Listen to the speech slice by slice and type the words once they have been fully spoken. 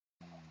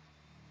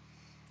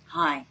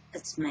Hi,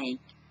 it's me.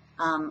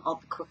 I'll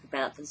be quick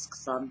about this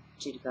because I'm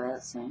due to go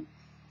out soon.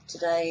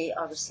 Today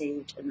I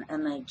received an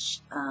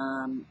image,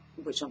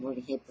 which I've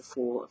already had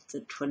before, of the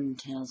Twin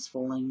Towers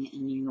falling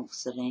in New York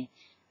City.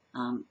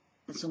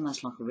 It's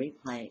almost like a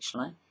replay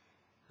actually.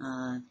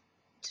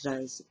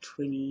 Today's the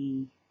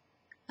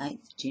 28th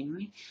of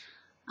January.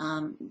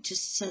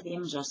 Just to say, the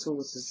image I saw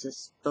was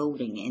this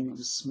building and there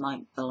was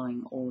smoke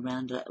billowing all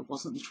around it. It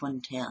wasn't the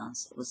Twin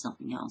Towers, it was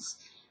something else.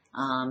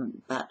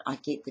 But I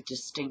get the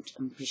distinct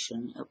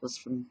impression it was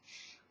from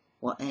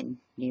in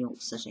New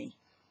York City.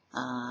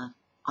 I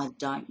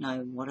don't know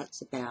what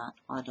it's about.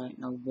 I don't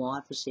know why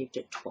I've received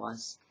it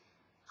twice.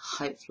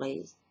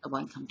 Hopefully it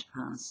won't come to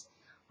pass.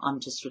 I'm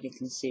just really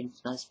concerned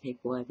for those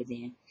people over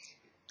there.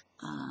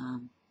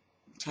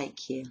 Take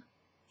care,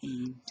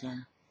 and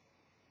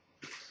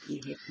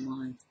you have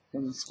my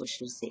warmest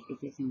wishes that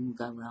everything will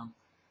go well.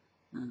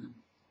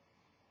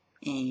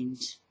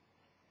 And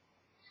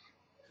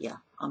yeah,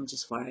 I'm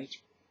just worried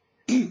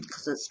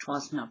because it's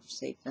twice now I've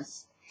received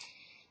this.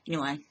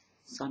 Anyway,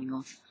 signing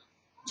off,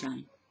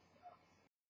 Jane.